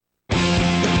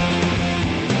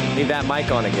Need that mic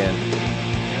on again.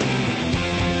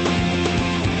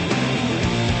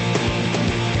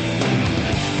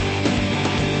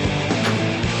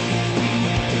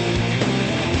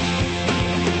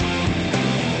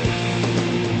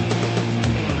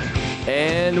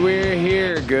 And we're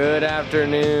here. Good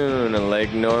afternoon,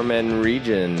 Lake Norman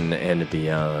region and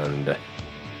beyond.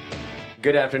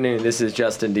 Good afternoon. This is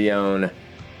Justin Dion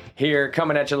here,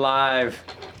 coming at you live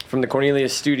from the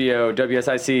Cornelius Studio,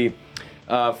 WSIC,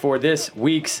 for this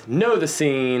week's Know the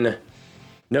Scene.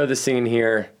 Know the Scene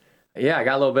here. Yeah, I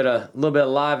got a little bit of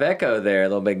live echo there, a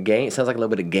little bit of gain. Sounds like a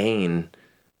little bit of gain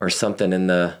or something in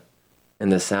the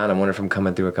sound. I wonder if I'm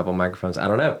coming through a couple microphones. I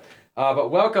don't know.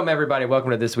 But welcome, everybody.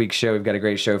 Welcome to this week's show. We've got a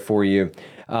great show for you.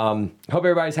 Hope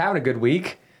everybody's having a good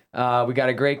week. We got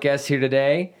a great guest here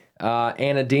today,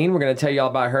 Anna Dean. We're going to tell you all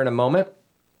about her in a moment,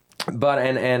 but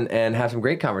and have some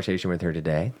great conversation with her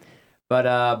today.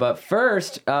 But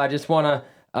first, I just want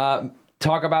to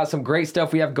talk about some great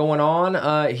stuff we have going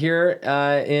on here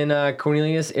in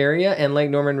Cornelius area and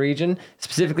Lake Norman region,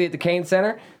 specifically at the Kane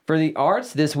Center for the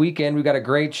Arts. This weekend, we've got a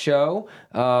great show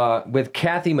with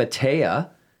Kathy Mattea.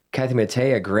 Kathy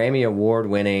Mattea, Grammy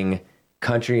Award-winning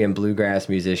country and bluegrass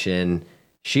musician.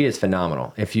 She is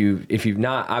phenomenal. If you've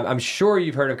not, I'm sure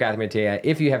you've heard of Kathy Mattea.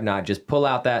 If you have not, just pull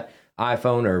out that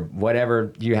iPhone or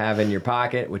whatever you have in your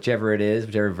pocket, whichever it is,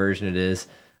 whichever version it is,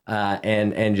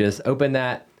 and just open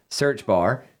that search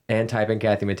bar and type in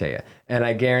Kathy Mattea. And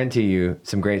I guarantee you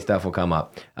some great stuff will come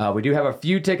up. We do have a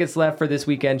few tickets left for this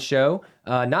weekend show.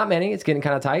 Not many. It's getting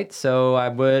kind of tight. So I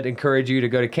would encourage you to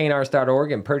go to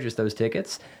canearts.org and purchase those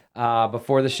tickets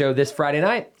before the show this Friday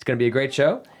night. It's going to be a great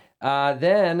show.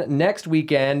 Then next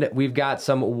weekend, we've got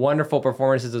some wonderful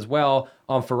performances as well.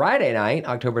 On Friday night,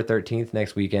 October 13th,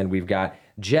 next weekend, we've got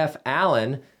Jeff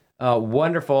Allen, a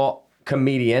wonderful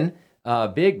comedian,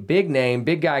 big name,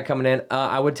 big guy coming in.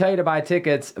 I would tell you to buy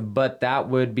tickets, but that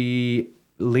would be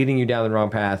leading you down the wrong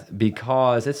path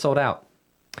because it's sold out.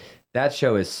 That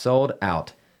show is sold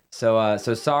out. So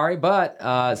sorry,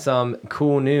 but some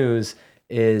cool news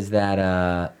is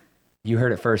that you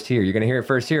heard it first here. You're going to hear it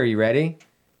first here. Are you ready?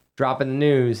 Dropping the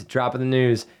news.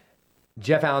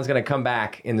 Jeff Allen's going to come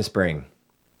back in the spring.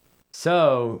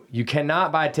 So you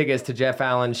cannot buy tickets to Jeff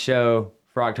Allen's show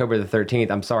for October the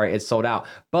 13th. I'm sorry, it's sold out.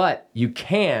 But you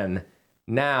can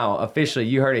now officially,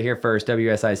 you heard it here first,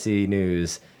 WSIC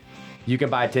News. You can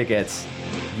buy tickets.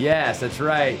 Yes, that's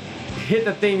right. Hit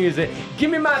the theme music. Give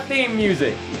me my theme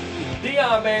music.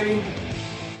 Dion, baby.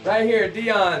 Right here,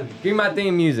 Dion. Give me my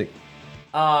theme music.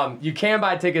 You can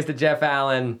buy tickets to Jeff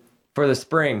Allen for the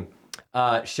spring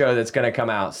show that's going to come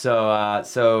out.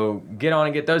 So get on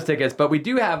and get those tickets. But we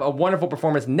do have a wonderful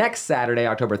performance next Saturday,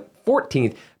 October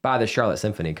 14th, by the Charlotte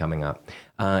Symphony coming up.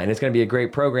 And it's going to be a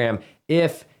great program.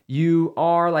 If you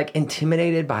are like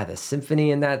intimidated by the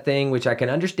symphony and that thing, which I can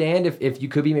understand if you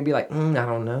could be maybe like, I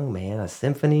don't know, man, a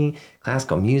symphony,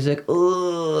 classical music,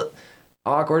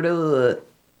 awkward,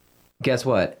 guess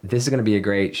what? This is going to be a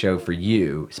great show for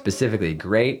you, specifically.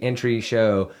 Great entry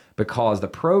show because the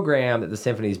program that the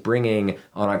symphony is bringing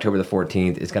on October the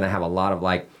 14th is going to have a lot of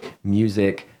like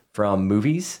music from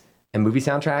movies and movie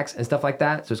soundtracks and stuff like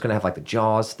that. So it's going to have like the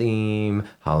Jaws theme,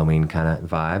 Halloween kind of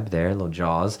vibe there, little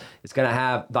Jaws. It's going to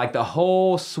have like the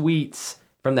whole suites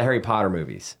from the Harry Potter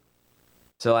movies.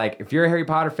 So like if you're a Harry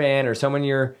Potter fan or someone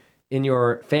in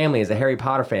your family is a Harry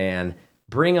Potter fan,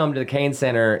 bring them to the Kane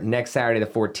Center next Saturday the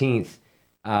 14th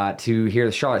to hear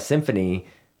the Charlotte Symphony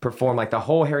perform like the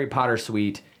whole Harry Potter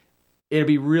suite. It'll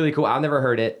be really cool. I've never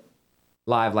heard it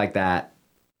live like that.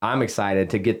 I'm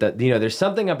excited to get there's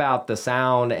something about the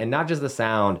sound, and not just the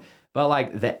sound, but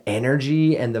like the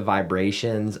energy and the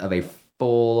vibrations of a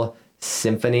full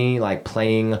symphony, like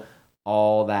playing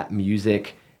all that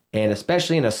music, and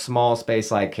especially in a small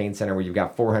space like Kane Center where you've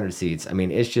got 400 seats. I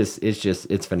mean,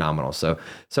 it's phenomenal. So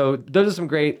those are some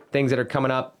great things that are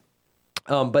coming up.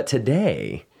 But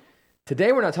today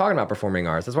we're not talking about performing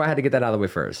arts. That's why I had to get that out of the way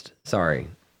first. Sorry.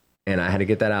 And I had to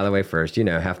get that out of the way first.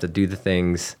 Have to do the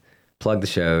things, plug the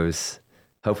shows,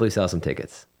 hopefully sell some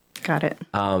tickets. Got it.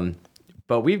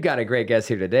 But we've got a great guest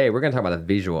here today. We're going to talk about the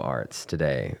visual arts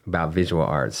today, about visual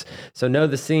arts. So Know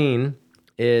the Scene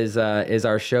is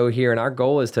our show here, and our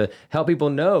goal is to help people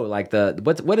know like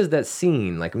what is that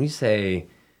scene? Like when you say,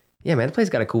 yeah, man, the place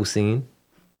got a cool scene.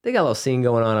 They got a little scene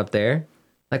going on up there.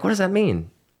 Like, what does that mean?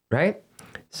 Right?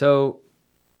 So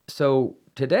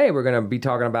today we're going to be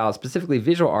talking about specifically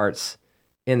visual arts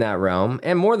in that realm,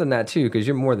 and more than that too, because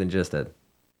you're more than just a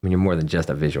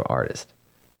visual artist.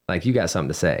 Like you got something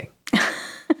to say.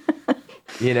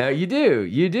 You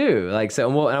do. Like,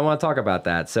 so, and I want to talk about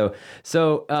that. So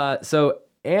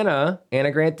Anna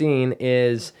Grantine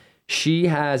she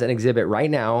has an exhibit right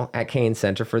now at Kane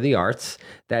Center for the Arts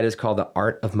that is called The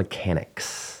Art of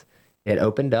Mechanics. It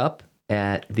opened up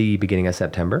at the beginning of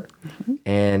September,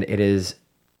 and it is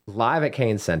live at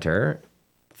Kane Center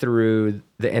through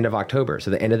the end of October,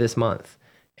 so the end of this month.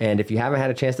 And if you haven't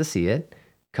had a chance to see it,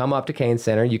 come up to Kane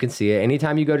Center. You can see it.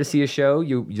 Anytime you go to see a show,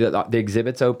 the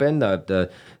exhibit's open,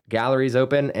 the gallery's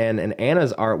open, and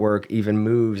Anna's artwork even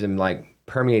moves and like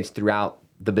permeates throughout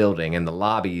the building and the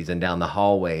lobbies and down the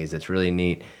hallways. It's really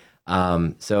neat.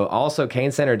 So also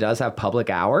Kane Center does have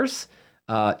public hours,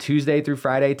 Tuesday through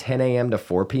Friday, 10 a.m. to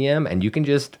 4 p.m. And you can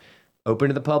just open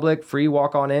to the public, free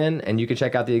walk on in, and you can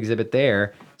check out the exhibit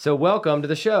there. So welcome to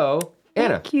the show,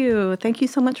 Anna. Thank you. Thank you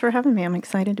so much for having me. I'm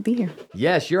excited to be here.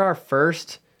 Yes, you're our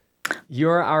first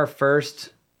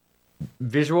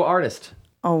visual artist.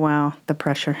 Oh, wow. The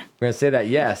pressure. We're going to say that.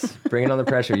 Yes. Bring it on the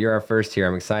pressure. You're our first here.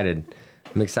 I'm excited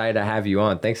to have you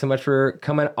on. Thanks so much for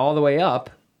coming all the way up.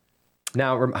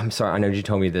 Now, I'm sorry. I know you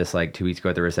told me this like 2 weeks ago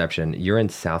at the reception. You're in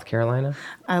South Carolina?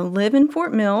 I live in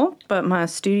Fort Mill, but my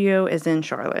studio is in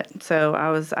Charlotte. So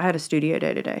I had a studio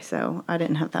day today, so I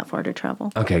didn't have that far to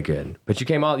travel. Okay, good. But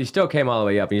you still came all the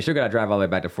way up, and you still got to drive all the way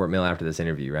back to Fort Mill after this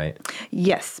interview, right?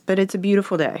 Yes, but it's a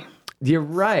beautiful day. You're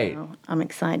right. So I'm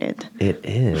excited. It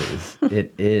is.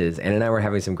 It is. Anna and I were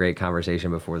having some great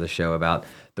conversation before the show about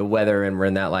the weather, and we're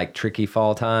in that like tricky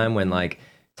fall time when like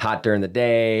it's hot during the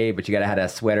day, but you got to have a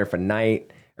sweater for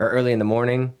night or early in the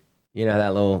morning. You know,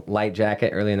 that little light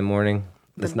jacket early in the morning.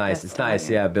 It's nice. It's nice.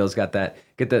 Yeah, Bill's got that.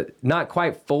 Get the not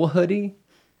quite full hoodie,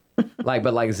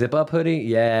 but like zip up hoodie.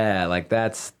 Yeah, like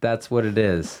that's what it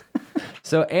is.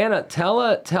 So Anna, tell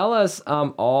us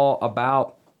all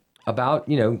about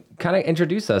kind of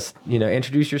introduce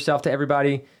yourself to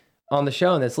everybody on the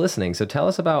show and that's listening. So tell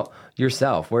us about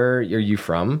yourself. Where are you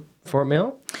from? Fort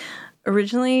Mill?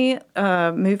 Originally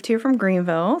moved here from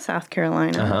Greenville, South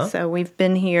Carolina. So we've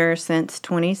been here since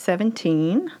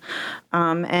 2017.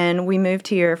 And we moved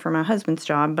here for my husband's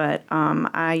job, but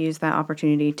I used that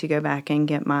opportunity to go back and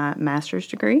get my master's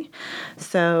degree.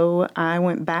 So I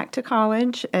went back to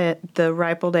college at the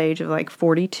ripe old age of like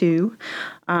 42,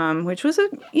 which was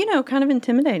kind of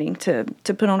intimidating to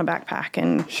put on a backpack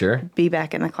and be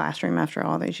back in the classroom after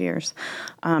all those years.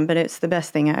 But it's the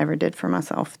best thing I ever did for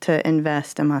myself, to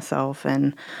invest in myself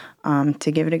and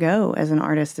to give it a go as an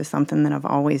artist is something that I've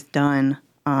always done.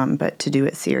 But to do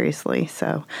it seriously.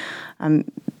 So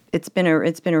it's been a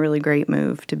really great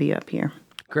move to be up here.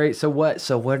 Great. So what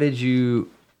did you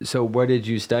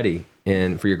study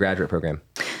for your graduate program?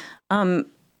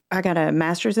 I got a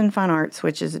master's in fine arts,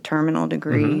 which is a terminal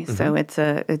degree. So it's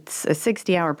a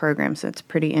 60-hour program, so it's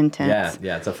pretty intense.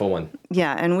 Yeah, it's a full one.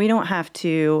 Yeah, and we don't have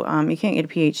to. You can't get a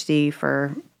PhD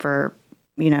for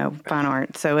fine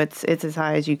art, so it's as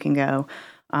high as you can go.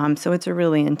 So it's a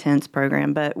really intense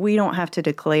program, but we don't have to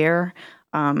declare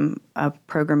a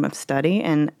program of study,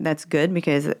 and that's good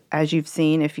because, as you've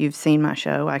seen, if you've seen my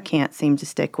show, I can't seem to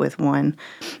stick with one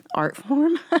art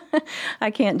form.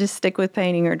 I can't just stick with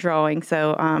painting or drawing,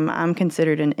 so I'm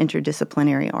considered an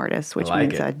interdisciplinary artist, which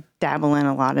means I dabble in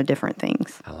a lot of different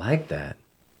things. I like that.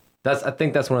 I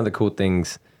think that's one of the cool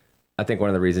things. I think one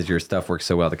of the reasons your stuff works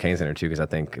so well at the Kane Center, too, because I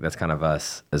think that's kind of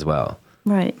us as well.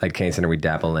 Right. Like Kane Center, we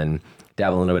dabble in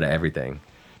a little bit of everything.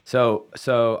 So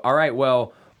all right,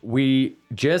 well, we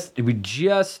just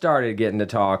started getting to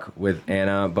talk with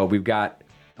Anna, but we've got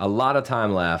a lot of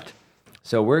time left.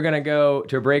 So we're going to go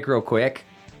to a break real quick,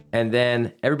 and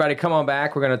then everybody come on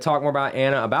back. We're going to talk more about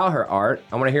Anna, about her art.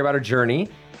 I want to hear about her journey.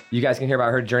 You guys can hear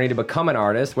about her journey to become an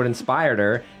artist, what inspired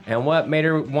her, and what made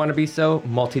her want to be so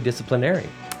multidisciplinary.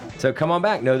 So come on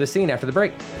back. Know the scene after the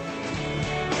break.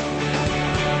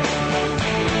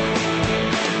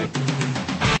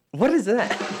 What is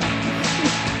that?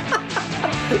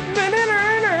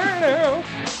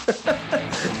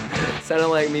 Sounded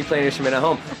like me playing an instrument at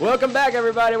home. Welcome back,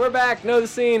 everybody. We're back. Know the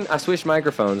scene. I switched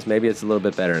microphones. Maybe it's a little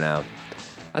bit better now.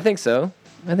 I think so,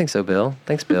 Bill.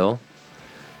 Thanks, Bill.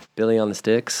 Billy on the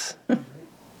sticks.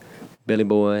 Billy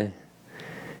boy.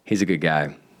 He's a good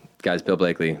guy. Guys, Bill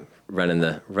Blakely running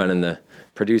the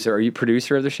producer. Are you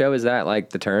producer of the show? Is that like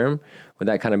the term? Would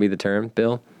that kind of be the term,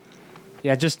 Bill?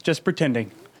 Yeah, just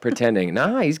pretending. Pretending.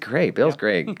 Nah, he's great. Bill's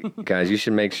great. Guys, you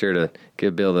should make sure to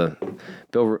give Bill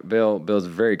Bill's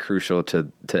very crucial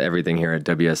to everything here at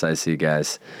WSIC,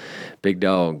 guys. Big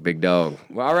dog. Well,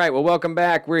 all right, well, welcome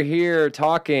back. We're here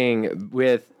talking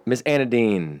with Miss Anna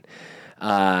Dean.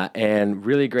 And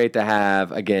really great to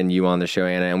have, again, you on the show,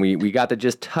 Anna. And we got to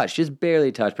just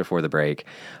barely touch before the break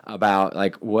about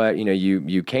like what,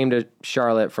 you came to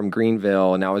Charlotte from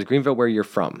Greenville. Now, is Greenville where you're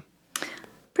from?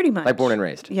 Pretty much. Like born and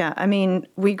raised? Yeah. I mean,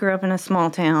 we grew up in a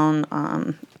small town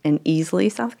in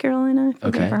Easley, South Carolina, if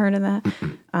you've ever heard of that.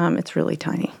 It's really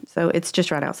tiny. So it's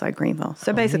just right outside Greenville.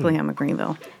 So basically, I'm a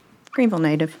Greenville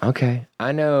native. Okay.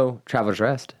 I know Travelers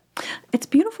Rest. It's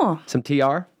beautiful. Some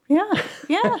TR? Yeah.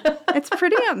 It's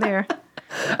pretty up there.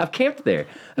 I've camped there.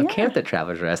 I've camped at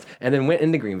Travelers Rest, and then went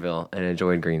into Greenville and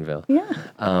enjoyed Greenville. Yeah.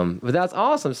 But that's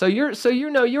awesome. So you're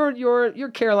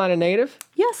Carolina native,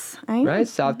 Yes, I am. right?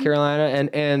 South Carolina,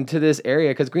 and to this area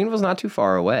because Greenville's not too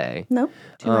far away. Nope.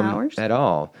 2 hours. At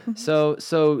all.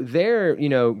 So there,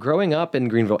 growing up in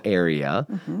Greenville area,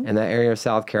 in that area of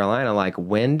South Carolina, like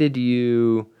when did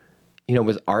you,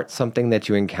 was art something that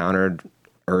you encountered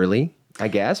early? I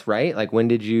guess, right? Like when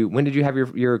did you have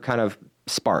your kind of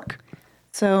spark?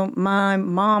 So my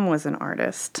mom was an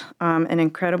artist, an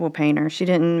incredible painter. She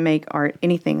didn't make art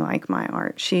anything like my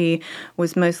art. She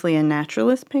was mostly a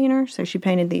naturalist painter, so she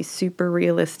painted these super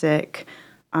realistic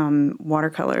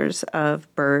watercolors of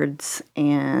birds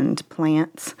and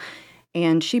plants.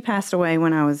 And she passed away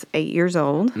when I was 8 years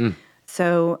old.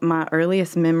 So my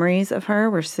earliest memories of her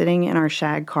were sitting in our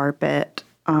shag carpet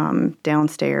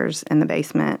downstairs in the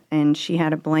basement, and she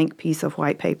had a blank piece of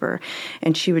white paper,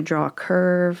 and she would draw a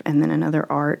curve and then another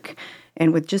arc,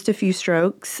 and with just a few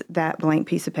strokes, that blank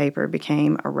piece of paper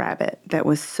became a rabbit that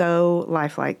was so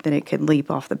lifelike that it could leap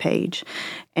off the page.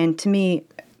 And to me,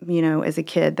 as a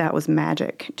kid, that was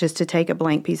magic, just to take a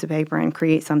blank piece of paper and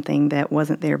create something that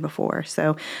wasn't there before.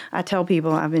 So I tell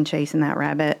people I've been chasing that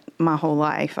rabbit my whole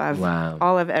life.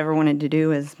 All I've ever wanted to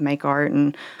do is make art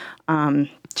and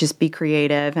just be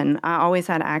creative. And I always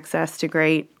had access to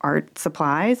great art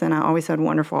supplies, and I always had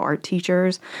wonderful art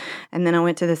teachers. And then I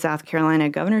went to the South Carolina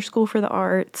Governor's School for the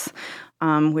Arts,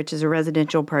 which is a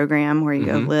residential program where you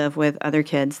go live with other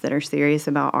kids that are serious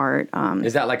about art.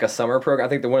 Is that like a summer program? I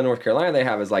think the one in North Carolina they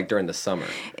have is like during the summer.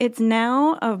 It's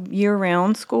now a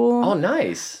year-round school. Oh,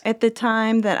 nice. At the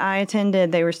time that I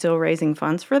attended, they were still raising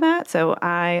funds for that, so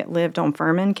I lived on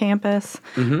Furman campus.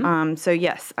 So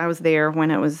yes, I was there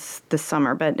when it was the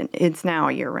summer, but it's now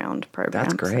a year-round program.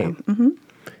 That's great.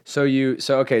 So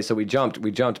we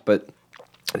jumped, but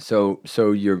so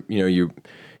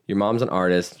your mom's an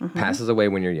artist, passes away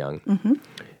when you're young,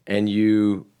 and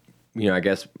you I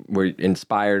guess were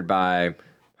inspired by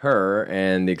her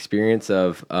and the experience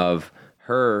of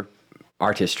her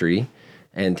artistry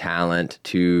and talent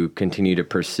to continue to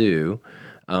pursue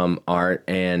art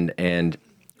and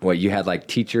what you had like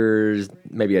teachers,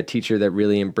 maybe a teacher that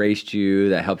really embraced you,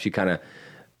 that helped you kind of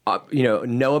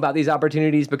know about these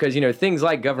opportunities, because things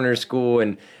like governor's school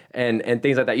and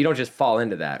things like that, you don't just fall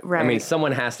into that. Right. I mean,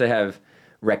 someone has to have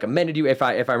recommended you, if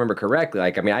I remember correctly.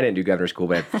 Like, I mean, I didn't do governor's school,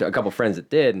 but I have a couple friends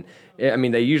that did. And, I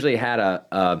mean, they usually had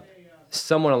a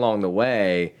someone along the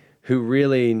way who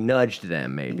really nudged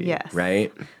them, maybe. Yes.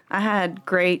 Right? I had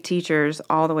great teachers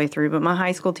all the way through, but my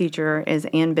high school teacher is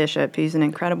Ann Bishop, who's an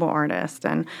incredible artist,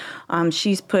 and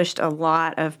she's pushed a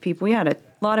lot of people. We had a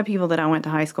lot of people that I went to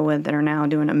high school with that are now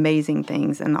doing amazing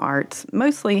things in the arts,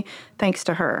 mostly thanks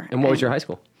to her. And what was your high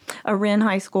school? A Wren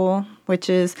High School,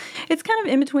 it's kind of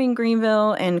in between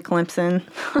Greenville and Clemson.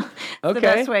 Okay. The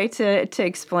best way to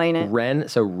explain it. Wren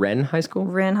High School?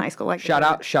 Wren High School. Shout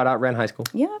out Wren High School.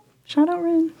 Yep. Shout out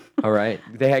Wren. All right.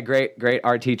 They had great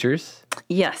art teachers.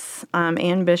 Yes.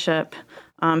 Ann Bishop,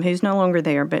 who's no longer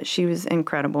there, but she was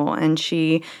incredible. And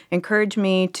she encouraged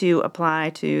me to apply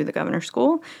to the governor's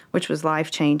school, which was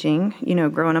life-changing.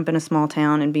 Growing up in a small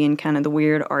town and being kind of the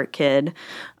weird art kid,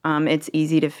 it's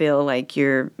easy to feel like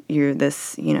you're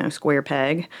this, square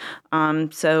peg.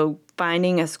 So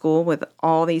finding a school with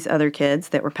all these other kids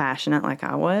that were passionate like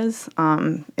I was,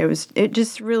 it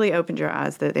just really opened your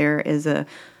eyes that there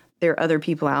are other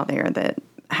people out there that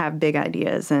have big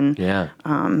ideas and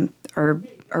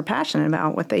are passionate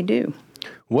about what they do.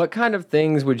 What kind of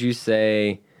things would you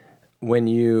say what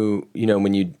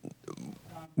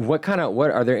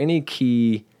are there any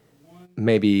key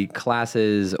maybe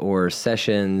classes or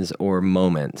sessions or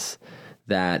moments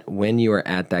that when you were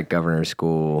at that governor's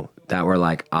school that were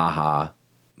like aha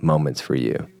moments for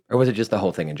you? Or was it just the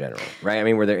whole thing in general, right? I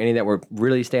mean, were there any that were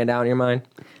really stand out in your mind?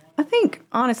 I think,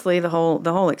 honestly, the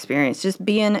whole experience, just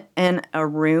being in a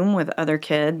room with other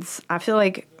kids. I feel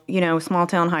like, small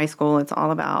town high school, it's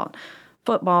all about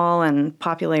football and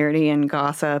popularity and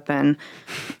gossip. And,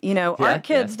 art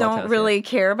kids don't really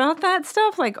care about that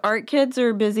stuff. Like, art kids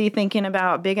are busy thinking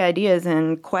about big ideas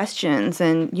and questions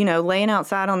and, laying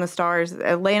outside on the stars,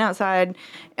 laying outside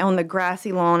on the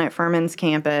grassy lawn at Furman's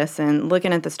campus and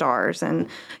looking at the stars and,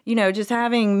 just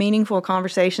having meaningful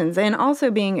conversations and also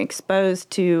being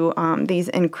exposed to these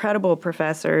incredible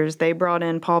professors. They brought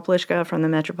in Paul Pliszka from the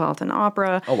Metropolitan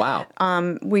Opera. Oh, wow.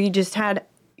 We just had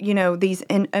these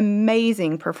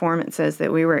amazing performances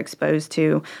that we were exposed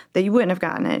to that you wouldn't have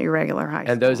gotten at your regular high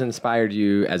school. And those inspired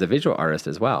you as a visual artist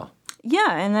as well.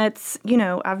 Yeah, and that's,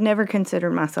 I've never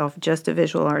considered myself just a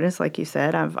visual artist, like you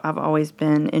said. I've always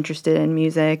been interested in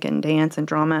music and dance and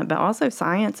drama, but also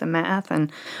science and math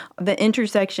and the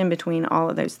intersection between all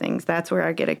of those things. That's where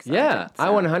I get excited. Yeah, so. I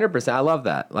 100%. I love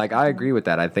that. Like, I agree with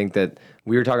that. I think that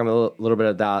we were talking a little bit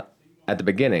about at the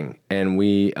beginning, and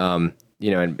we... and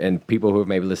people who have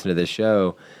maybe listened to this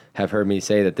show have heard me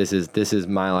say that this is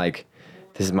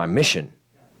my mission,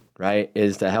 right?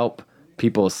 Is to help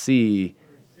people see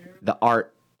the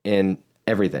art in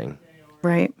everything.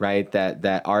 Right. Right?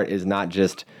 That art is not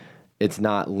just, it's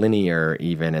not linear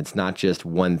even. It's not just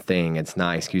one thing. It's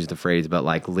not, excuse the phrase, but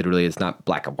like literally it's not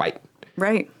black and white.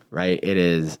 Right. Right? It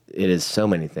is so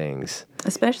many things.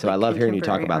 Especially so I love hearing you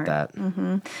talk about art. that.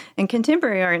 Mm-hmm. And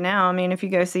contemporary art now, I mean, if you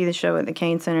go see the show at the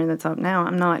Kane Center that's up now,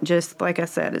 I'm not just, like I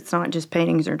said, it's not just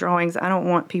paintings or drawings. I don't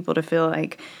want people to feel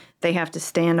like they have to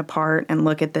stand apart and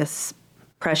look at this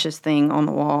precious thing on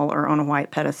the wall or on a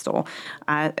white pedestal.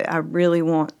 I really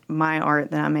want my art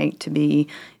that I make to be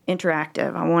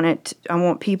interactive. I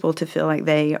want people to feel like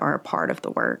they are a part of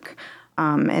the work,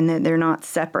 and that they're not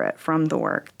separate from the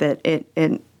work, that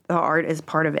the art is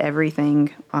part of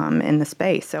everything in the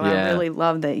space. So I really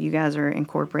love that you guys are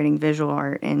incorporating visual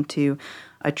art into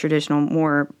a traditional,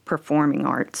 more performing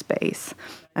art space.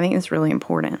 I think it's really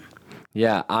important.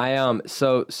 Yeah,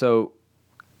 So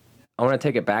I want to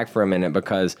take it back for a minute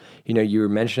because, you were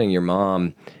mentioning your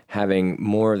mom having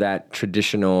more of that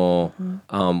traditional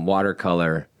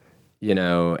watercolor,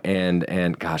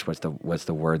 and gosh, what's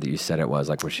the word that you said it was?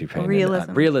 Like, was she painting?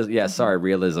 Realism. Realism. Yeah, sorry,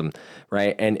 realism.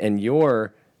 Right. And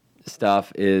your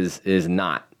stuff is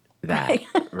not that,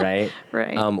 right?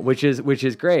 Right. Which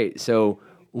is great. So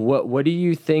what do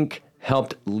you think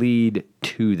helped lead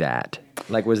to that?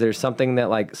 Like, was there something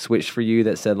that like switched for you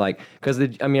that said like, because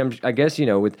I guess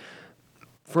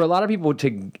for a lot of people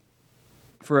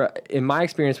in my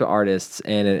experience with artists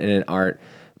and in art,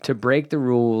 to break the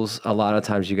rules, a lot of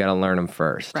times you got to learn them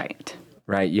first. Right.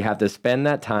 Right. You have to spend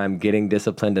that time getting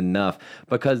disciplined enough,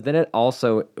 because then it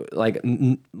also like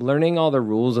learning all the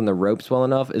rules and the ropes well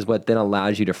enough is what then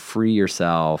allows you to free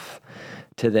yourself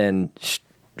to then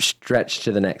stretch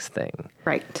to the next thing.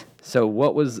 Right. So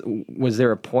was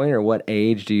there a point, or what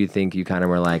age do you think you kind of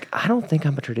were like, I don't think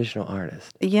I'm a traditional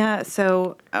artist? Yeah.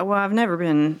 So, I've never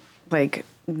been like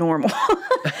normal.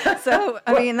 So,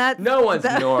 I mean, no one's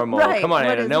normal. Right, come on,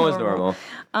 Anna. No one's normal.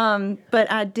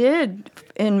 But I did,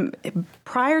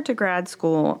 prior to grad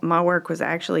school, my work was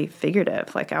actually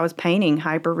figurative. Like, I was painting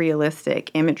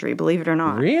hyper-realistic imagery, believe it or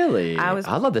not. Really? I'd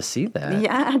love to see that.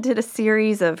 Yeah, I did a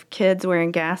series of kids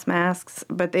wearing gas masks,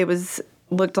 but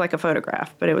looked like a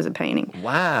photograph, but it was a painting.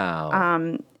 Wow.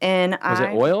 And was it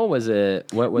oil? Was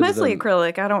it, what was mostly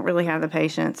acrylic. I don't really have the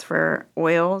patience for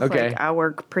oils. Okay. Like, I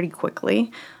work pretty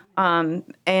quickly.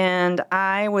 And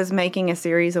I was making a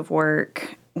series of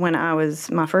work when I was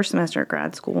my first semester at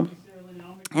grad school.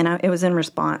 And it was in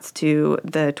response to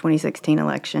the 2016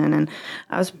 election, and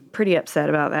I was pretty upset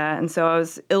about that. And so I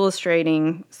was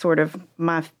illustrating sort of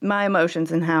my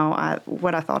emotions and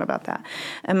what I thought about that.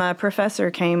 And my professor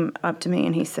came up to me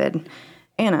and he said,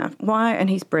 Anna, why, and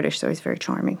he's British, so he's very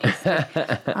charming. He said,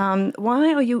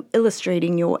 why are you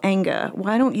illustrating your anger?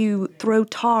 Why don't you throw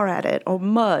tar at it or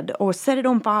mud or set it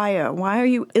on fire? Why are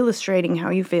you illustrating how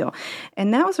you feel?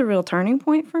 And that was a real turning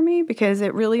point for me, because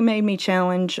it really made me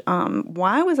challenge,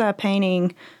 why was I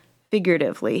painting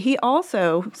figuratively? He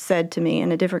also said to me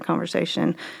in a different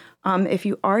conversation, if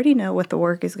you already know what the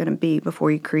work is going to be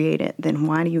before you create it, then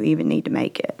why do you even need to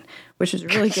make it? Which is a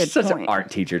really good Such point. An art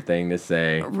teacher thing to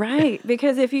say. Right,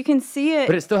 because if you can see it...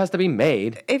 But it still has to be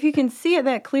made. If you can see it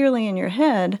that clearly in your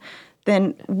head,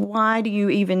 then why do you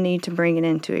even need to bring it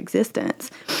into existence?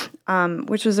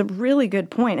 Which was a really good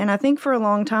point. And I think for a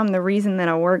long time, the reason that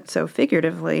I worked so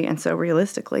figuratively and so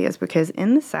realistically is because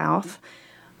in the South,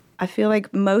 I feel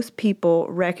like most people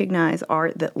recognize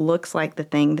art that looks like the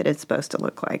thing that it's supposed to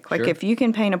look like. Like, sure. If you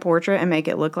can paint a portrait and make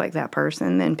it look like that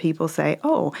person, then people say,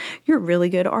 oh, you're a really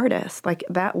good artist. Like,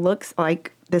 that looks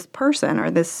like this person or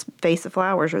this vase of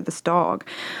flowers or this dog.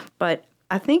 But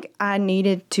I think I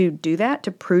needed to do that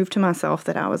to prove to myself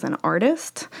that I was an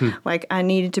artist. Like, I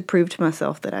needed to prove to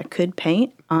myself that I could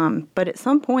paint. But at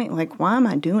some point, like, why am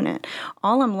I doing it?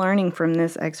 All I'm learning from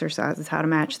this exercise is how to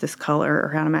match this color or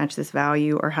how to match this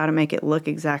value or how to make it look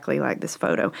exactly like this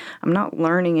photo. I'm not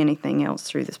learning anything else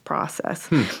through this process.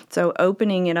 So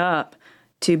opening it up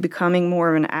to becoming more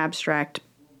of an abstract,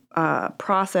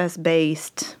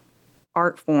 process-based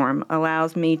art form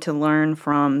allows me to learn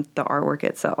from the artwork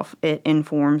itself. It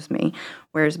informs me.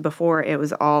 Whereas before, it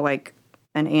was all like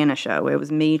an Anna show. It was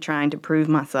me trying to prove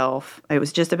myself. It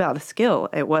was just about the skill.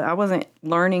 I wasn't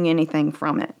learning anything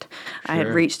from it. Sure. I had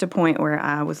reached a point where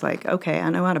I was like, okay, I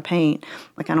know how to paint.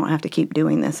 Like, I don't have to keep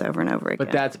doing this over and over again.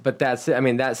 But that's it. I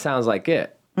mean, that sounds like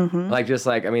it. Like, just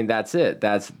like, I mean, that's it.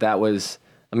 That was,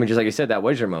 I mean, just like you said, that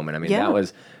was your moment. I mean, that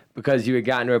was because you had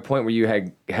gotten to a point where you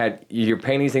had you're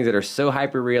painting these things that are so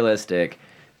hyper realistic,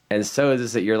 and so is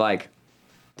this that you're like,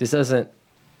 this doesn't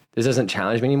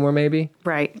challenge me anymore, maybe.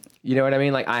 Right. You know what I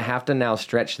mean? Like, I have to now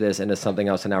stretch this into something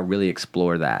else and now really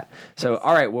explore that. So,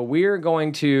 all right, well, we're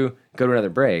going to go to another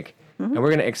break, and we're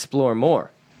going to explore more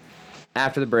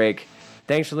after the break.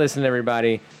 Thanks for listening,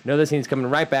 everybody. Know the Scene's coming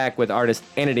right back with artist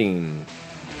Anna Dean.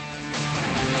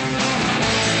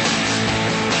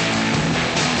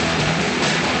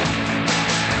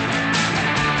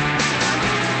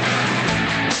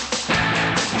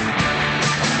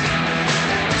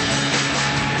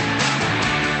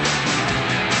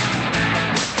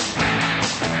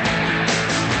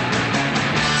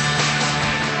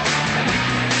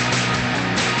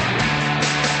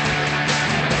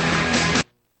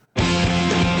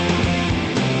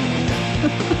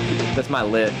 My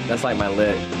lit. That's like my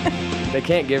lit. They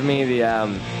can't give me the.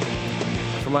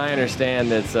 From what I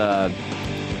understand, that's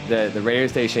the radio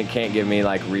station can't give me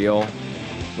like real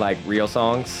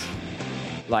songs,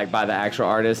 like by the actual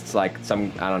artists, like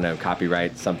some, I don't know,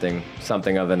 copyright something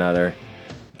of another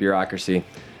bureaucracy,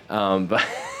 but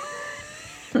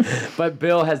but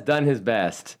Bill has done his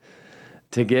best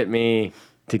to get me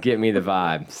the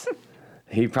vibes.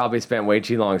 He probably spent way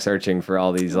too long searching for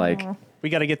all these like. We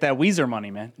got to get that Weezer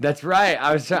money, man. That's right.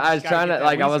 I was trying to,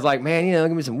 like, Weezer. I was like, man,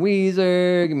 give me some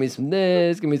Weezer, give me some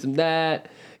this, give me some that,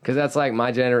 because that's like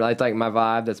my general, that's like my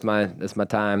vibe, that's my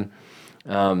time.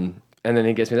 And then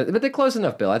he gets me that, but they're close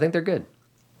enough, Bill. I think they're good.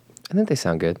 I think they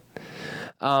sound good.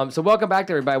 So welcome back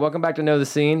to everybody. Welcome back to Know the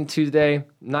Scene. Tuesday,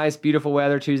 nice, beautiful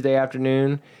weather. Tuesday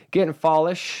afternoon, getting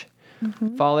fallish.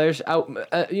 Fallish.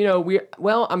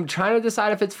 I'm trying to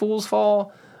decide if it's Fool's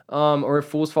Fall. Or if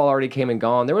Fool's Fall already came and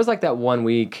gone. There was like that 1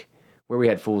 week where we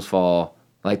had Fool's Fall,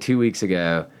 like 2 weeks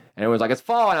ago, and it was like, it's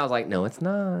fall, and I was like, no, it's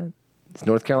not. It's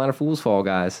North Carolina Fool's Fall,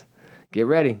 guys. Get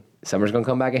ready. Summer's going to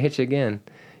come back and hit you again.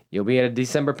 You'll be at a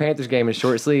December Panthers game in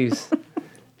short sleeves,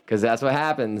 because that's what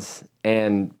happens,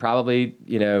 and probably,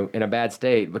 in a bad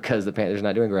state, because the Panthers are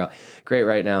not doing great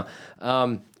right now.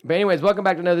 But anyways, welcome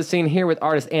back to Know the Scene here with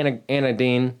artist Anna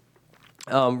Dean.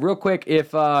 Real quick,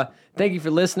 thank you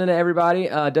for listening to everybody.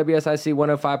 WSIC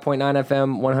 105.9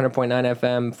 FM, 100.9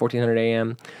 FM, 1400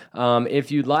 AM.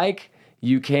 If you'd like,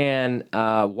 you can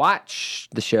watch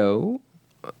the show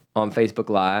on Facebook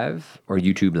Live or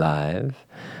YouTube Live.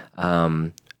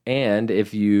 And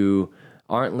if you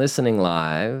aren't listening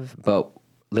live, but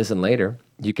listen later,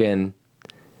 you can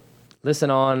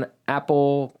listen on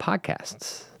Apple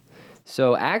Podcasts.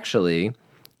 So actually,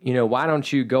 why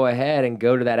don't you go ahead and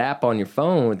go to that app on your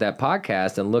phone with that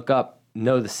podcast and look up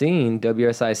Know the Scene,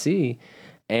 WSIC,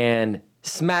 and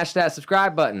smash that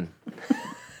subscribe button.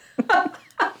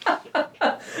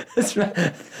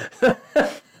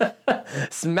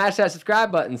 Smash that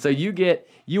subscribe button so you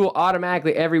will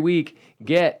automatically every week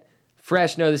get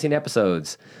fresh Know the Scene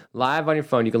episodes live on your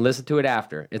phone. You can listen to it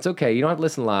after. It's okay. You don't have to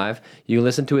listen live. You can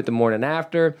listen to it the morning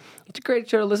after. It's a great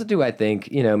show to listen to, I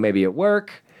think, maybe at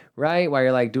work. Right? While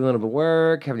you're like doing a little bit of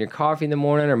work, having your coffee in the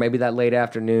morning, or maybe that late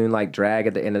afternoon, like drag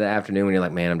at the end of the afternoon when you're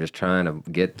like, man, I'm just trying to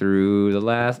get through the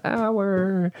last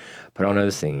hour. Put on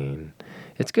the scene.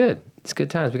 It's good. It's good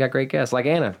times. We got great guests like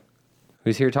Anna,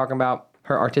 who's here talking about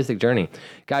her artistic journey.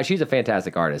 Guys, she's a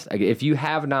fantastic artist. If you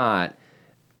have not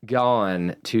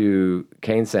gone to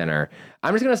Kane Center,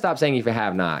 I'm just going to stop saying if you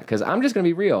have not, because I'm just going to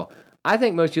be real. I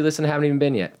think most of you listening haven't even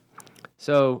been yet.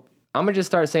 So I'm going to just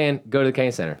start saying, go to the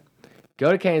Kane Center. Go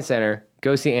to Kane Center,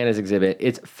 go see Anna's exhibit.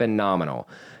 It's phenomenal.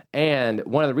 And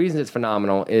one of the reasons it's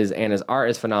phenomenal is Anna's art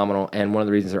is phenomenal, and one of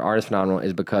the reasons her art is phenomenal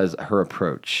is because her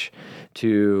approach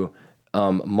to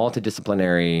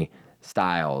multidisciplinary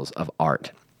styles of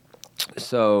art.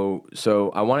 So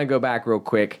I want to go back real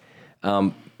quick.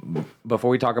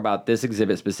 Before we talk about this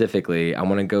exhibit specifically, I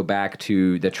want to go back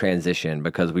to the transition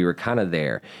because we were kind of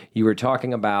there. You were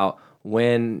talking about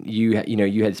when you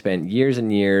had spent years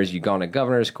and years, you'd gone to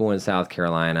governor's school in South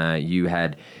Carolina, you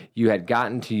had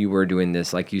gotten to, you were doing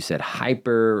this, like you said,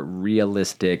 hyper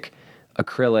realistic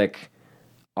acrylic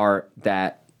art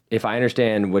that, if I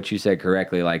understand what you said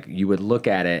correctly, like you would look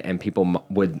at it and people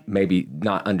would maybe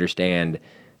not understand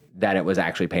that it was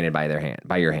actually painted by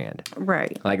your hand.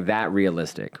 Right. Like that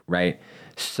realistic, right?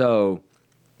 So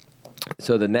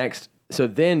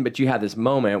but you have this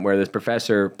moment where this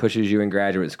professor pushes you in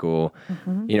graduate school,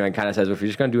 and kind of says, well, if you're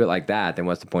just going to do it like that, then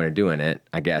what's the point of doing it,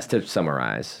 I guess, to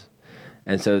summarize.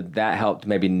 And so that helped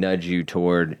maybe nudge you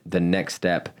toward the next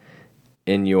step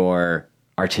in your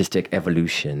artistic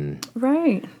evolution.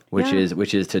 Right. Which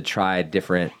is to try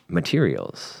different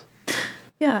materials.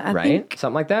 Yeah. I right? think,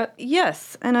 something like that?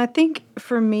 Yes. And I think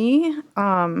for me,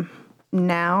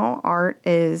 now art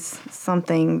is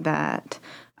something that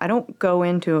I don't go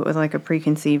into it with like a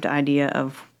preconceived idea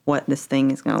of what this thing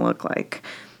is going to look like.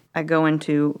 I go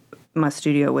into my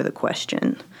studio with a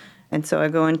question. And so I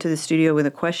go into the studio with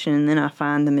a question, and then I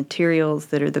find the materials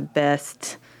that are the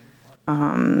best,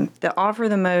 that offer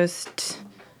the most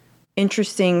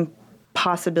interesting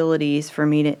possibilities for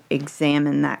me to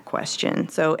examine that question.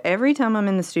 So every time I'm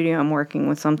in the studio, I'm working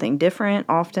with something different.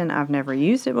 Often I've never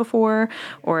used it before,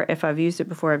 or if I've used it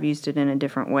before, I've used it in a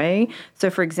different way. So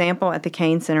for example, at the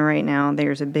Kane Center right now,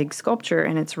 there's a big sculpture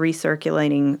and it's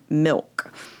recirculating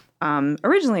milk.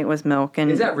 Originally it was milk.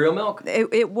 And is that real milk?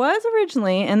 It was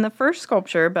originally in the first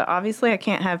sculpture, but obviously I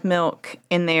can't have milk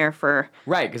in there for,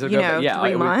 right, because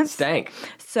 3 months. Stank.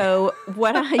 So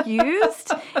what I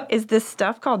used is this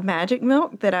stuff called magic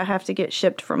milk that I have to get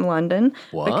shipped from London.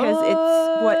 What? Because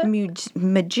it's what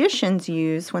magicians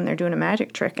use when they're doing a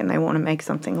magic trick and they want to make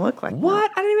something look like what?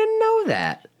 milk. I didn't even know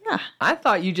that. Yeah. I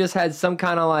thought you just had some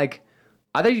kind of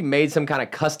I thought you made some kind of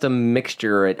custom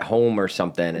mixture at home or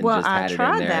something and just had it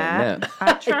in there. That. No.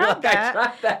 I tried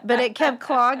that, but it kept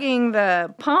clogging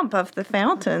the pump of the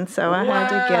fountain, so I had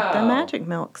to get the magic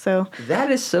milk. So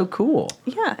that is so cool.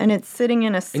 Yeah, and it's sitting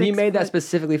in a 6 And you made that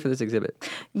specifically for this exhibit?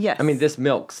 Yes. I mean, this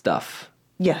milk stuff.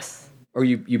 Yes. Or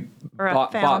you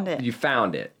found it. You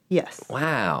found it. Yes.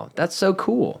 Wow, that's so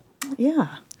cool.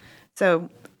 Yeah. So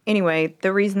anyway,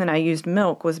 the reason that I used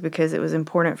milk was because it was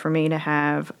important for me to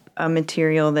have a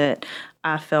material that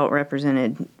I felt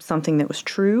represented something that was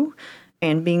true.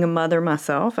 And being a mother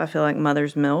myself, I feel like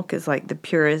mother's milk is like the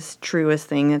purest, truest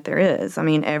thing that there is. I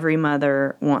mean, every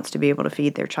mother wants to be able to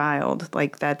feed their child.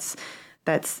 Like that's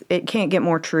it can't get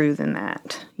more true than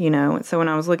that, And so when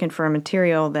I was looking for a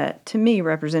material that to me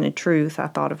represented truth, I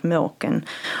thought of milk. And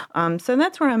so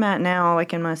that's where I'm at now,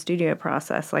 like in my studio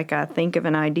process. Like I think of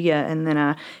an idea and then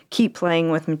I keep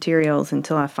playing with materials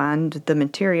until I find the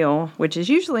material, which is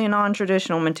usually a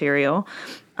non-traditional material.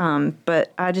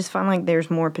 But I just find like there's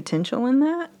more potential in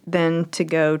that than to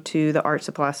go to the art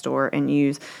supply store and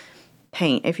use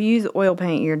paint. If you use oil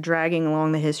paint, you're dragging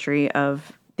along the history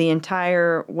of the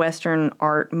entire Western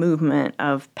art movement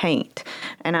of paint.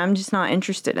 And I'm just not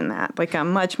interested in that. Like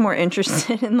I'm much more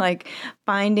interested in like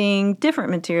finding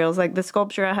different materials. Like the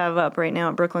sculpture I have up right now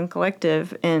at Brooklyn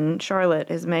Collective in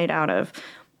Charlotte is made out of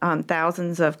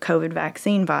thousands of COVID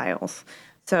vaccine vials.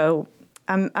 So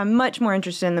I'm much more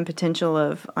interested in the potential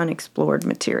of unexplored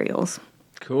materials.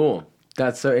 Cool.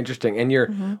 That's so interesting. And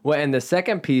and the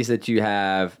second piece that you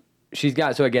have, she's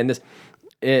got, so again,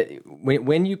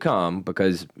 when you come,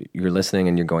 because you're listening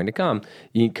and you're going to come,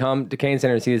 you come to Kane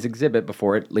Center and see this exhibit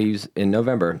before it leaves in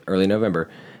early November.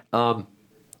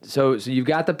 So you've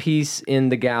got the piece in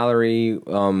the gallery,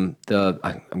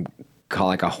 I call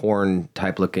like a horn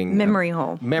type looking memory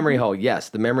hole. Memory hole, yes,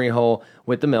 the memory hole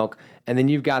with the milk, and then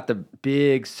you've got the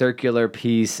big circular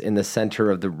piece in the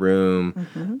center of the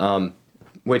room,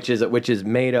 which is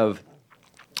made of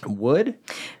wood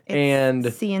and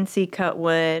CNC cut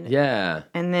wood. Yeah.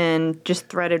 And then just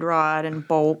threaded rod and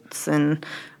bolts, and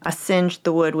I singed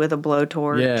the wood with a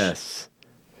blowtorch. Yes.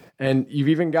 And you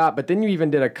even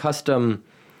did a custom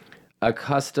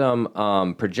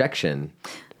projection.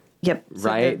 Yep.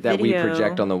 Right? That we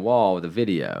project on the wall with a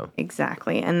video.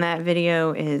 Exactly. And that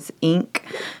video is ink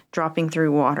dropping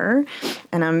through water.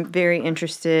 And I'm very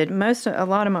interested. A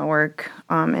lot of my work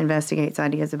investigates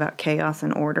ideas about chaos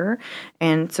and order.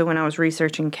 And so when I was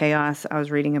researching chaos, I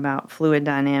was reading about fluid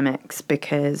dynamics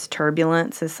because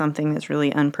turbulence is something that's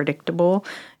really unpredictable.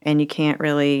 And you can't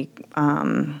really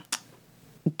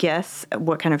guess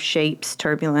what kind of shapes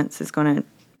turbulence is going to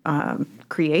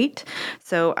create.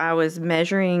 So I was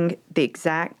measuring the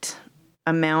exact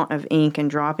amount of ink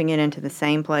and dropping it into the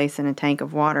same place in a tank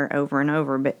of water over and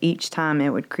over, but each time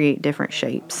it would create different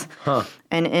shapes. Huh.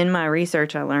 And in my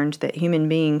research, I learned that human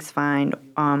beings find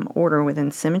order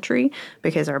within symmetry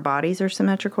because our bodies are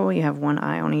symmetrical. You have one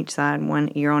eye on each side,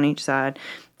 one ear on each side.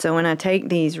 So when I take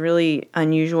these really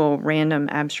unusual, random,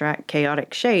 abstract,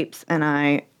 chaotic shapes and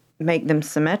I make them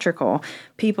symmetrical,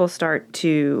 people start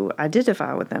to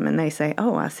identify with them and they say,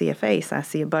 oh, I see a face, I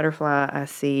see a butterfly, I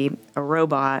see a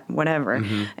robot, whatever.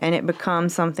 And it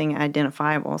becomes something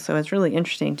identifiable. So it's really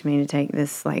interesting to me to take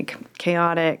this like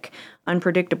chaotic,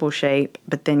 unpredictable shape,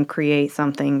 but then create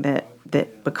something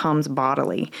that becomes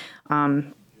bodily.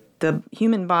 The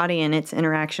human body and its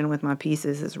interaction with my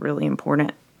pieces is really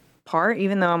important part.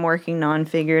 Even though I'm working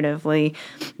non-figuratively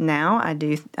now, I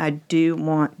do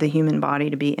want the human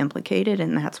body to be implicated,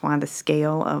 and that's why the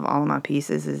scale of all of my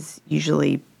pieces is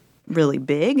usually really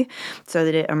big, so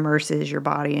that it immerses your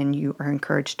body and you are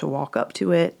encouraged to walk up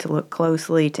to it, to look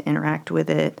closely, to interact with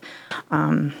it.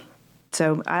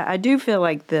 So I do feel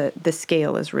like the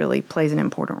scale really plays an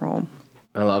important role.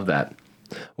 I love that.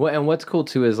 Well, and what's cool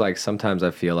too is like sometimes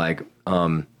I feel like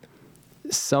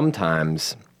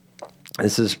sometimes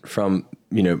this is from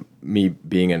me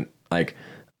being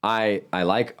I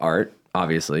like art,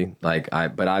 obviously, but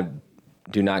I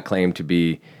do not claim to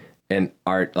be an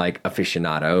art like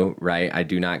aficionado, right? I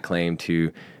do not claim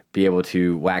to be able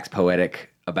to wax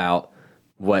poetic about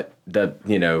what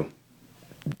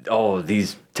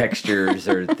these textures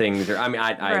or things, or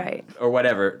Right. or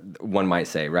whatever one might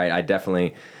say, right? I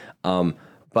definitely,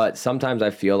 but sometimes I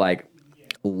feel like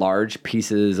large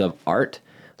pieces of art,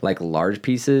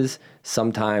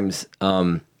 sometimes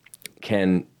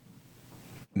can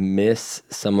miss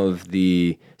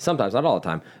sometimes, not all the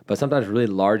time, but sometimes really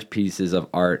large pieces of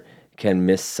art can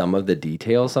miss some of the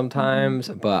details sometimes,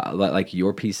 but like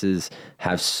your pieces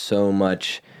have so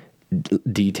much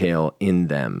detail in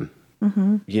them.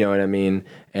 You know what I mean?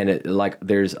 And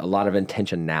there's a lot of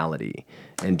intentionality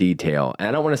and detail. And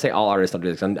I don't want to say all artists don't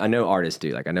do this, 'cause I know artists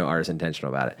do. I know artists are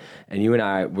intentional about it. And you and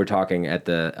I were talking at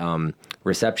the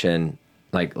reception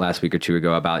like last week or two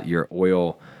ago about your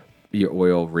oil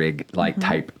rig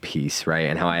type piece, right?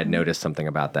 And how I had noticed something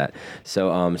about that. So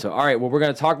all right, well, we're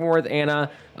going to talk more with Anna.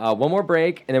 One more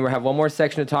break, and then we'll have one more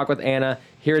section to talk with Anna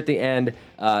here at the end.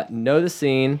 Know the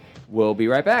Scene. We'll be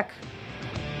right back.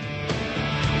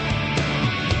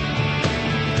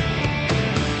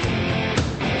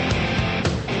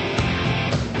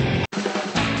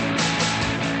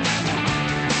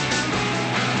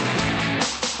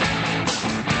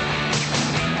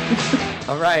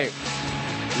 All right.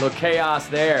 A little chaos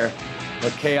there. A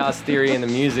little chaos theory in the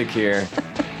music here.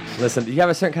 Listen, do you have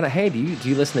a certain kind of, do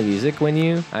you listen to music when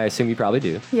you, I assume you probably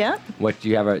do. Yeah. What do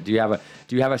you have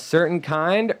a certain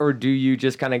kind, or do you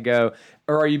just kind of go,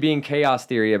 or are you being chaos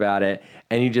theory about it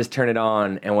and you just turn it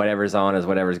on and whatever's on is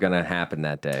whatever's going to happen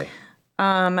that day?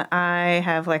 I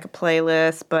have like a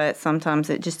playlist, but sometimes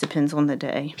it just depends on the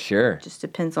day. Sure. Just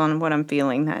depends on what I'm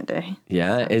feeling that day.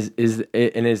 Yeah. So.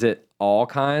 Is it all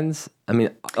kinds? I mean,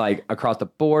 like across the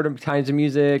board of kinds of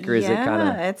music, or is it kind of?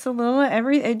 Yeah, it's a little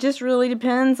it just really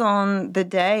depends on the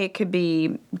day. It could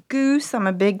be Goose. I'm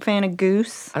a big fan of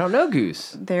Goose. I don't know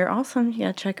Goose. They're awesome.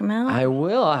 Yeah, check them out. I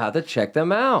will. I'll have to check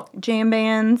them out. Jam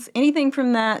bands, anything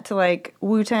from that to like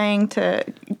Wu-Tang to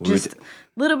just a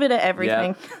little bit of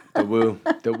everything. Yep.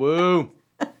 The woo.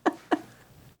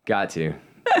 Got to.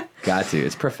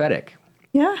 It's prophetic.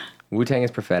 Yeah. Wu-Tang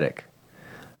is prophetic.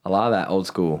 A lot of that old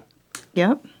school.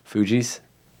 Yep. Fugees.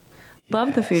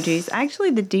 Love the Fugees.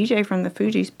 Actually, the DJ from the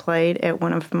Fugees played at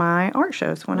one of my art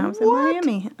shows when I was in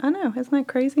Miami. I know. Isn't that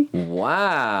crazy?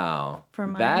 Wow. For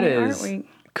Miami Art Week.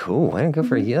 Cool. I didn't go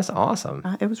for you. That's awesome.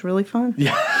 It was really fun.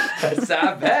 Yeah.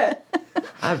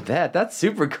 I bet. That's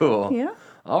super cool. Yeah.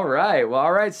 All right. Well,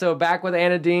 all right. So back with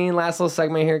Anna Dean. Last little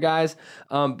segment here, guys.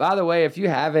 By the way, if you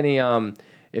have any...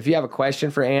 if you have a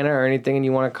question for Anna or anything and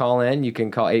you want to call in, you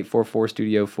can call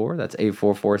 844-STUDIO-4. That's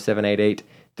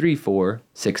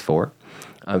 844-788-3464.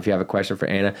 If you have a question for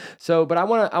Anna. So, but I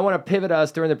want to pivot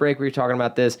us during the break. We were talking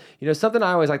about this. Something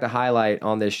I always like to highlight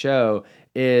on this show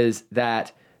is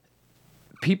that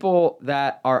people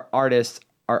that are artists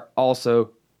are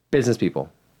also business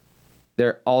people.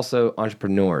 They're also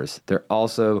entrepreneurs. They're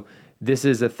also, this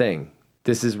is a thing.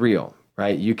 This is real,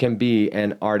 right? You can be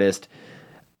an artist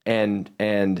and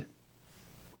be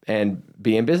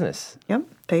in business. Yep.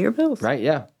 Pay your bills. Right.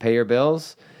 Yeah. Pay your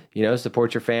bills,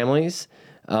 support your families,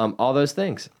 all those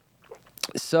things.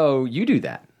 So you do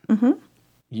that. Mm-hmm.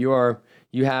 You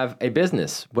have a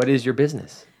business. What is your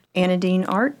business? Anadine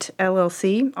Art,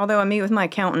 LLC. Although I meet with my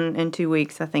accountant in 2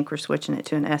 weeks, I think we're switching it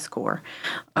to an S Corp.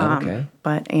 Okay.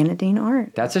 But Anadine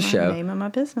Art. That's a my show. Name of my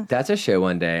business. That's a show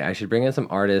one day. I should bring in some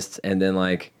artists and then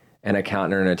like an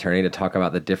accountant or an attorney to talk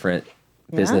about the different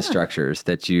business structures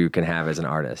that you can have as an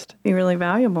artist. Be really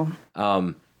valuable.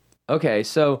 Okay,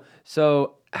 so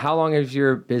how long has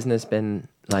your business been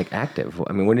like active?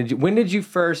 I mean, when did you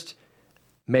first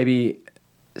maybe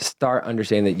start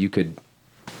understanding that you could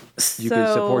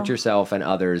support yourself and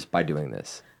others by doing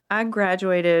this? I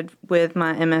graduated with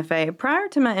my MFA. Prior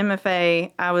to my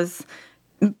MFA, I was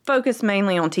focused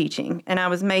mainly on teaching, and I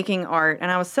was making art, and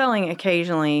I was selling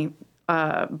occasionally,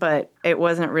 but it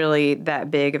wasn't really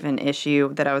that big of an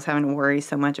issue that I was having to worry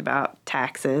so much about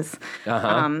taxes.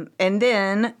 And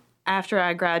then after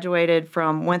I graduated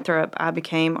from Winthrop, I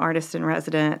became artist in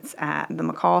residence at the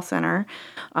McCall Center,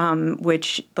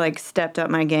 which like stepped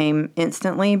up my game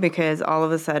instantly because all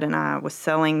of a sudden I was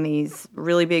selling these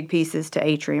really big pieces to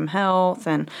Atrium Health,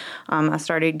 and I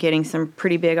started getting some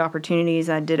pretty big opportunities.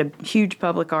 I did a huge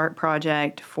public art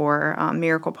project for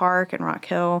Miracle Park in Rock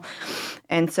Hill,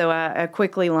 and so I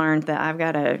quickly learned that I've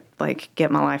got to like get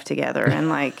my life together and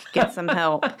like get some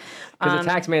help. Because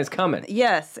the tax man's coming.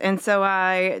 Yes, and so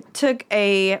I took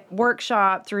a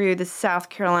workshop through the South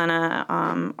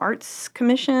Carolina Arts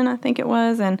Commission, I think it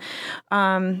was, and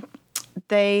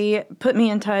they put me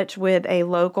in touch with a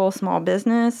local small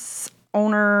business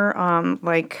owner.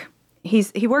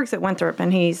 He works at Winthrop,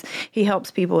 and he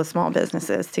helps people with small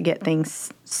businesses to get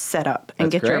things set up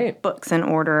and That's get great. your books in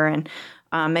order and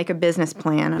make a business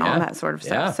plan and all that sort of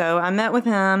stuff. Yeah. So I met with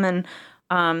him, and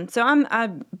so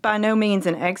I'm by no means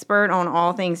an expert on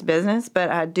all things business, but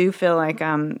I do feel like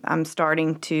I'm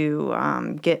starting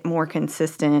to get more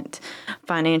consistent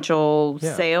financial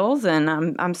sales, and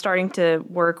I'm starting to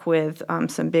work with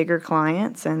some bigger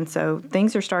clients, and so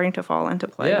things are starting to fall into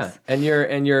place. Yeah, and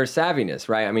your savviness,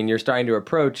 right? I mean, you're starting to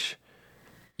approach.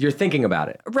 You're thinking about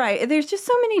it. Right. There's just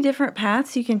so many different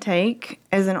paths you can take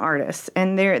as an artist.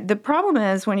 And the problem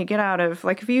is when you get out of,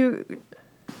 like, if you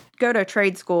go to a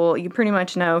trade school, you pretty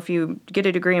much know if you get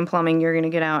a degree in plumbing, you're going to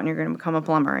get out and you're going to become a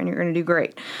plumber and you're going to do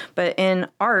great. But in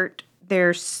art,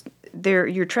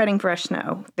 you're treading fresh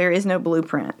snow. There is no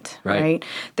blueprint, right?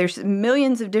 There's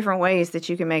millions of different ways that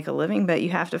you can make a living, but you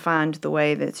have to find the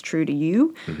way that's true to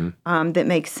you, that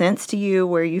makes sense to you,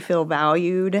 where you feel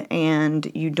valued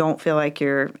and you don't feel like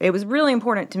it was really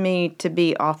important to me to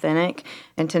be authentic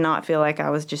and to not feel like I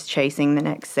was just chasing the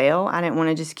next sale. I didn't want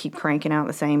to just keep cranking out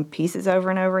the same pieces over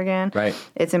and over again. Right.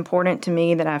 It's important to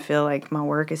me that I feel like my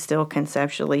work is still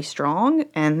conceptually strong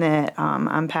and that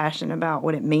I'm passionate about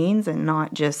what it means and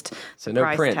not just no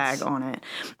price prints. tag on it.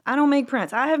 I don't make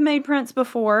prints. I have made prints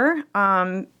before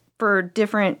for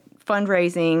different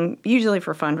fundraising, usually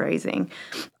for fundraising,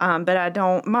 but I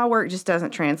don't. My work just doesn't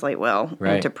translate well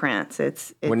into prints.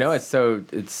 It's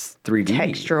 3D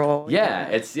textural. Yeah,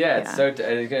 it's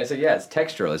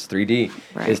textural. It's 3D.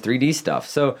 Right. It's 3D stuff.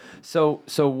 So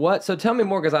tell me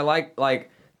more, because I like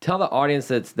tell the audience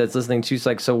that's listening to,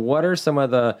 like, so what are some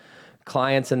of the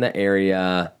clients in the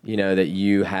area, that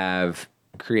you have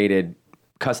created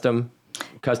custom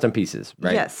pieces,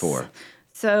 right? Yes. For.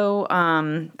 So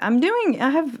I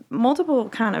have multiple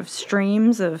kind of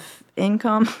streams of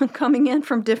income coming in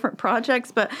from different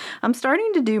projects, but I'm starting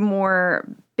to do more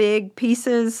big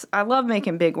pieces. I love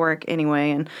making big work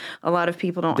anyway, and a lot of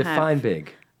people don't Define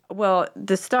big. Well,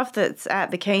 the stuff that's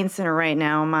at the Kane Center right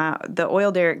now, the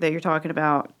oil derrick that you're talking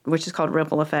about, which is called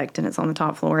Ripple Effect, and it's on the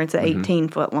top floor, it's an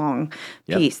 18-foot long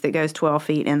piece that goes 12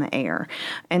 feet in the air.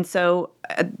 And so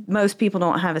most people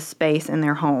don't have a space in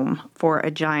their home for a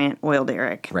giant oil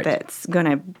derrick that's going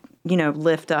to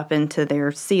lift up into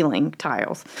their ceiling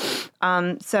tiles.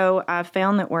 So I've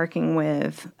found that working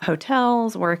with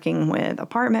hotels, working with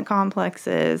apartment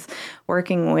complexes,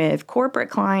 working with corporate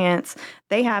clients,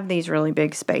 they have these really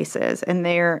big spaces. And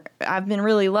I've been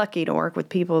really lucky to work with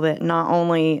people that not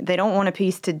only, they don't want a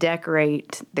piece to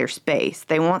decorate their space,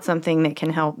 they want something that can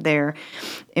help their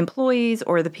employees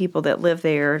or the people that live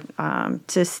there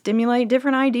to stimulate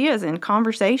different ideas and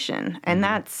conversation. And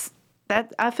that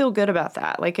I feel good about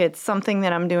that. Like, it's something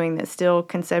that I'm doing that's still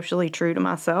conceptually true to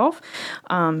myself,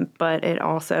 but it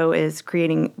also is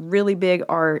creating really big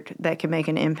art that can make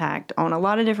an impact on a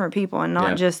lot of different people, and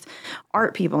not just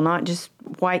art people, not just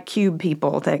white cube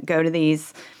people that go to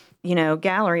these,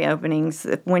 gallery openings.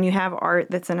 When you have art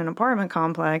that's in an apartment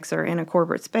complex or in a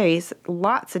corporate space,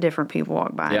 lots of different people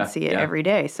walk by and see it every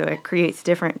day. So it creates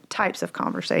different types of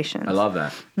conversations. I love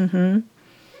that.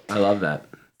 I love that.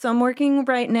 So I'm working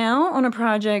right now on a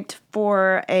project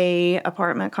for a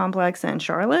apartment complex in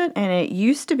Charlotte, and it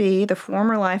used to be the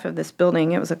former life of this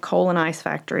building. It was a coal and ice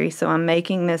factory. So I'm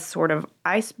making this sort of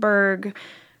iceberg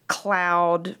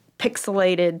cloud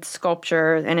pixelated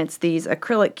sculpture, and it's these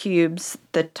acrylic cubes,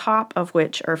 the top of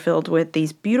which are filled with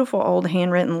these beautiful old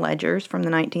handwritten ledgers from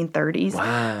the 1930s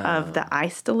of the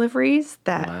ice deliveries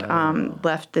that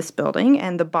left this building,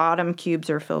 and the bottom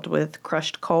cubes are filled with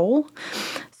crushed coal.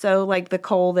 So like the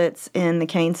coal that's in the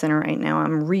Kane Center right now,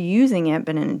 I'm reusing it,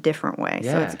 but in a different way.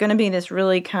 So it's going to be this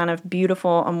really kind of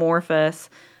beautiful,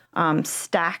 amorphous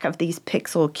stack of these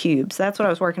pixel cubes. That's what I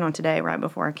was working on today right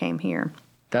before I came here.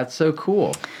 That's so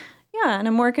cool. Yeah, and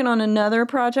I'm working on another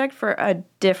project for a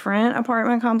different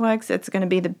apartment complex. It's going to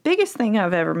be the biggest thing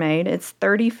I've ever made. It's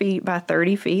 30 feet by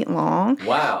 30 feet long.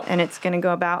 Wow. And it's going to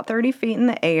go about 30 feet in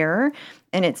the air.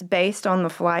 And it's based on the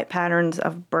flight patterns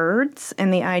of birds.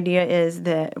 And the idea is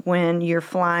that when you're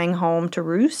flying home to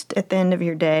roost at the end of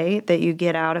your day, that you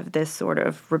get out of this sort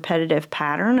of repetitive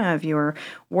pattern of your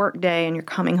work day and you're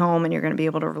coming home and you're going to be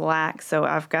able to relax. So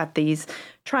I've got these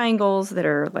triangles that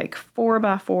are like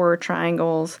 4x4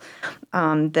 triangles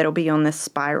that'll be on this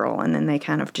spiral, and then they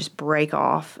kind of just break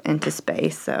off into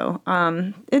space. So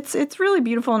it's really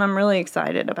beautiful, and I'm really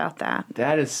excited about that.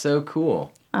 That is so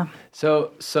cool.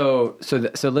 So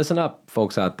listen up,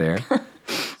 folks out there.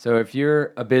 So if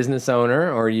you're a business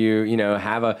owner, or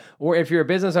or if you're a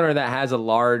business owner that has a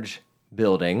large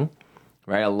building,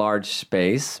 right, a large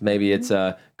space, maybe it's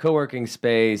a co-working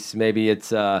space, maybe it's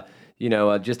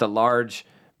just a large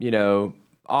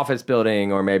office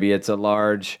building, or maybe it's a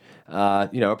large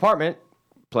apartment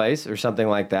place or something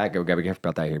like that. Gotta be careful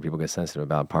about that here. People get sensitive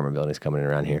about apartment buildings coming in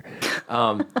around here.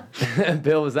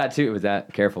 Bill, was that too? Was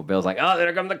that careful? Bill's like, oh,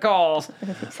 there come the calls.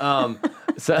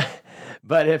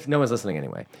 But if no one's listening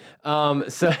anyway,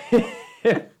 so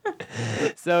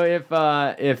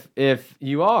if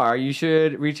you are, you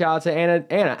should reach out to Anna.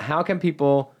 Anna, how can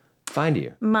people find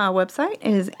you? My website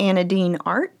is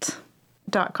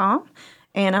annadeanart.com,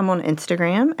 and I'm on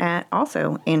Instagram at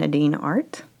also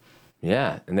annadeanart.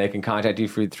 Yeah, and they can contact you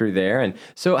through there. And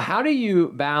so how do you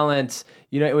balance,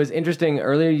 it was interesting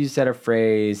earlier you said a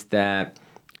phrase that,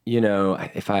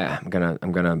 I'm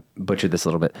gonna butcher this a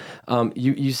little bit.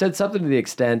 You said something to the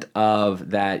extent of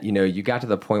that, you got to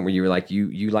the point where you were like,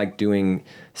 you like doing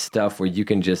stuff where you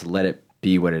can just let it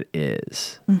be what it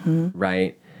is,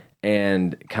 right?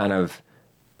 And kind of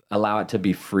allow it to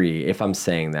be free, if I'm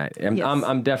saying that.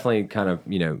 I'm definitely kind of,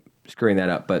 screwing that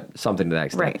up, but something to that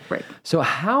extent. Right. So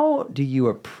how do you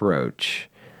approach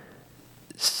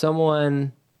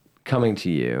someone coming to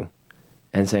you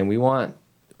and saying, we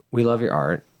love your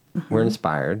art, we're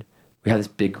inspired, we have this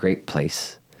big, great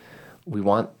place, we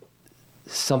want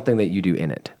something that you do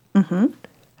in it.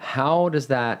 How does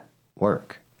that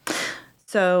work?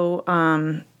 So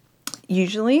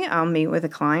usually I'll meet with a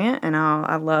client, and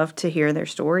I love to hear their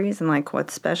stories and like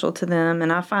what's special to them.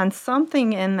 And I find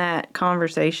something in that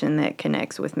conversation that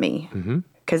connects with me,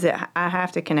 because I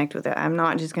have to connect with it. I'm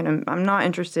not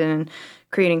interested in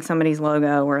creating somebody's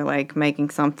logo or like making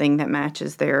something that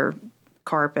matches their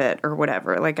carpet or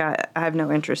whatever. Like I have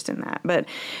no interest in that. But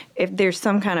if there's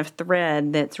some kind of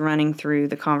thread that's running through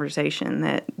the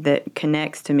conversation that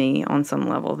connects to me on some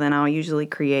level, then I'll usually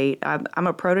create. I'm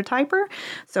a prototyper,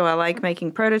 so I like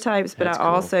making prototypes, but I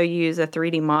also use a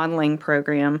 3D modeling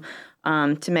program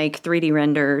to make 3D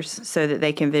renders so that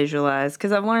they can visualize.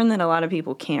 Because I've learned that a lot of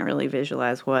people can't really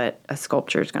visualize what a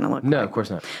sculpture is going to look like. No, of course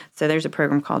not. So there's a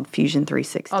program called Fusion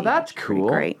 360. Oh, that's cool.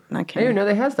 Great. I didn't know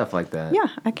they had stuff like that. Yeah,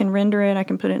 I can render it. I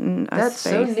can put it in a That's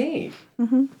space. so neat.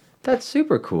 That's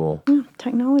super cool. Yeah,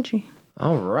 technology.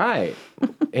 All right.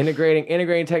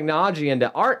 integrating technology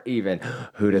into art even.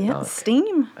 Who'da thunk?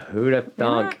 STEAM. Who'da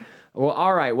thunk? Yeah. Well,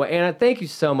 all right. Well, Anna, thank you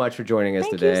so much for joining us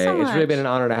today. Thank you so much. It's really been an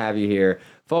honor to have you here.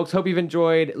 Folks, hope you've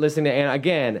enjoyed listening to Anna.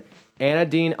 Again,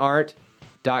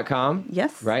 annadeanart.com.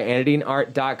 Yes. Right?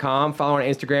 annadeanart.com. Follow her on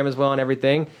Instagram as well and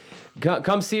everything.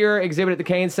 Come see her exhibit at the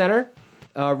Kane Center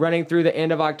running through the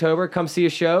end of October. Come see a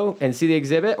show and see the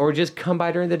exhibit, or just come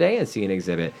by during the day and see an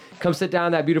exhibit. Come sit down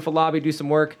in that beautiful lobby, do some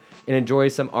work, and enjoy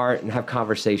some art and have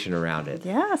conversation around it.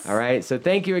 Yes. All right. So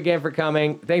thank you again for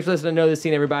coming. Thanks for listening to Know the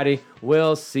Scene, everybody.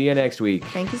 We'll see you next week.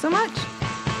 Thank you so much.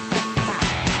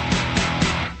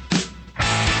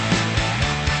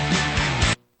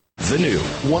 The new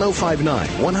 105.9,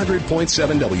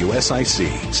 100.7 WSIC,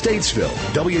 Statesville,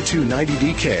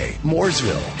 W290DK,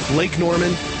 Mooresville, Lake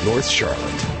Norman, North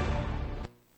Charlotte.